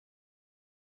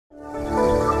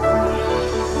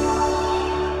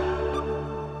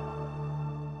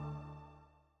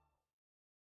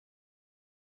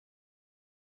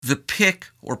The pick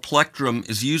or plectrum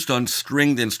is used on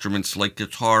stringed instruments like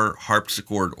guitar,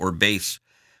 harpsichord, or bass.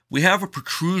 We have a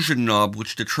protrusion knob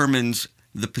which determines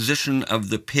the position of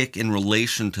the pick in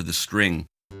relation to the string.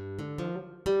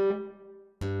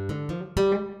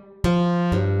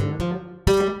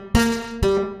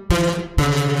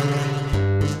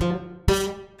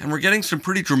 And we're getting some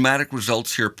pretty dramatic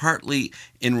results here, partly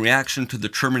in reaction to the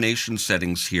termination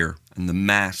settings here and the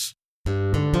mass.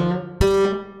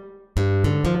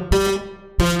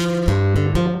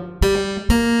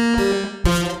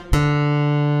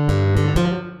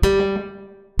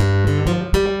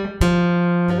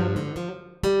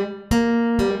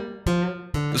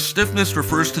 The stiffness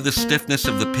refers to the stiffness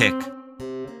of the pick.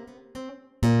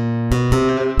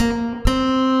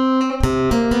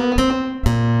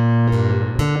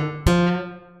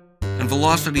 And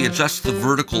velocity adjusts the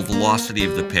vertical velocity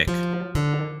of the pick.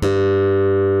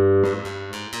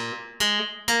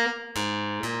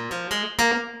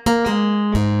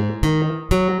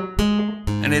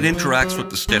 And it interacts with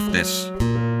the stiffness.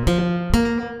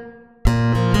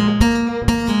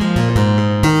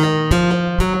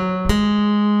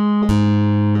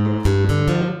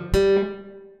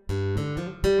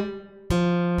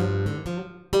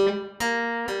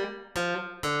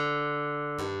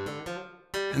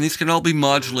 And these can all be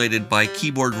modulated by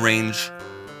keyboard range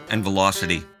and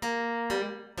velocity.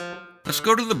 Let's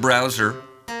go to the browser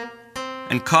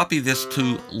and copy this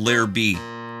to layer B.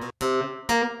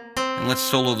 And let's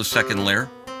solo the second layer,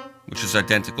 which is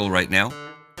identical right now.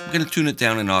 I'm going to tune it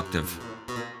down an octave.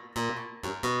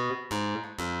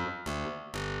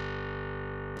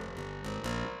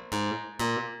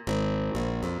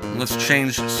 And let's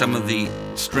change some of the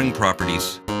string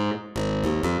properties.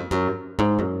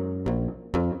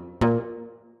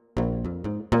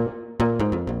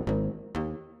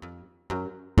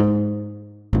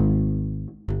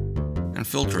 And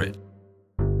filter it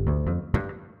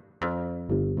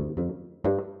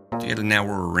to get a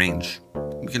narrower range.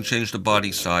 We can change the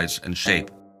body size and shape.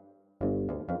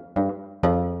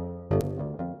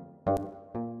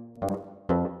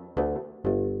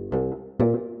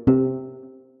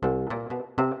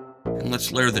 And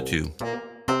let's layer the two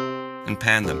and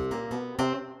pan them.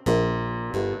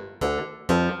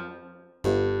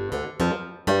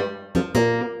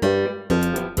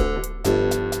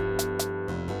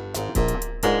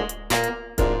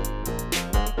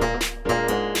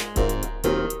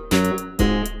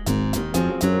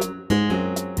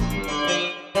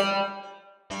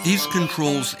 These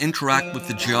controls interact with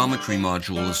the geometry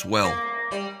module as well.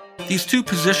 These two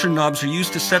position knobs are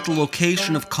used to set the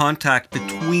location of contact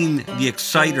between the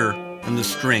exciter and the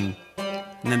string,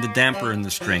 and then the damper and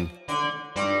the string.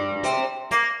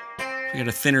 We get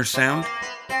a thinner sound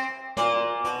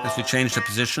as we change the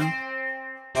position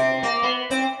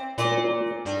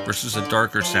versus a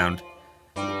darker sound.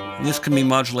 And this can be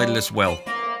modulated as well.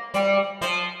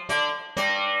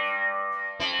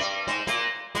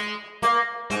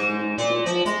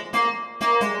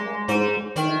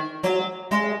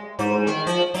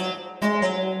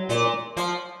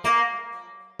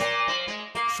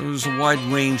 So there's a wide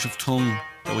range of tone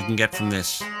that we can get from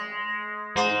this.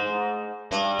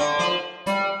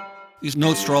 These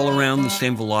notes are all around the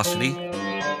same velocity,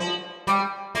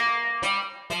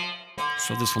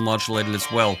 so this will modulate it as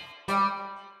well.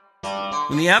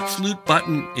 When the absolute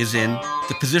button is in,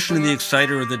 the position of the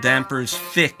exciter or the damper is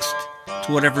fixed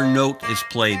to whatever note is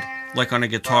played, like on a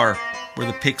guitar, where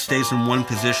the pick stays in one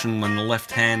position when the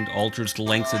left hand alters the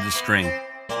length of the string.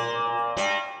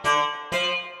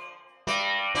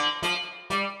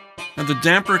 Now the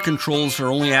damper controls are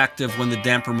only active when the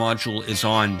damper module is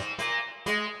on.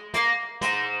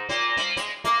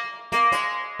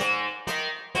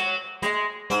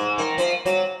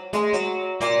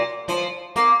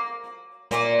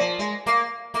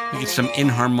 We get some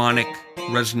inharmonic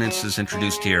resonances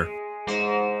introduced here.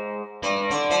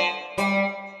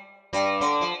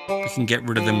 We can get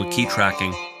rid of them with key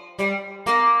tracking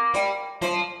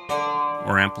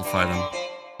or amplify them.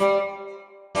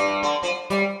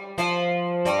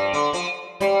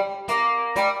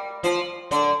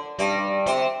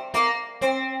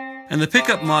 And the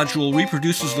pickup module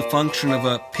reproduces the function of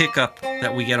a pickup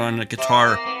that we get on a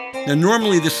guitar. Now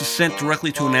normally this is sent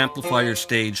directly to an amplifier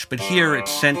stage, but here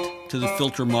it's sent to the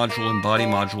filter module and body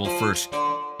module first.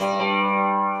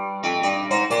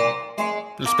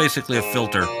 It's basically a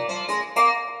filter.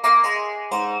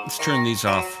 Let's turn these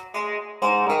off.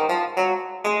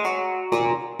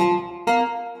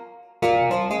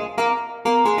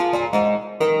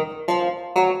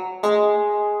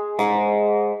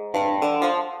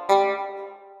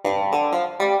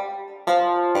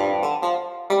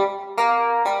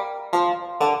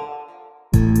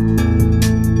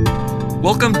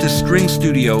 Welcome to String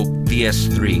Studio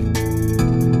VS-3.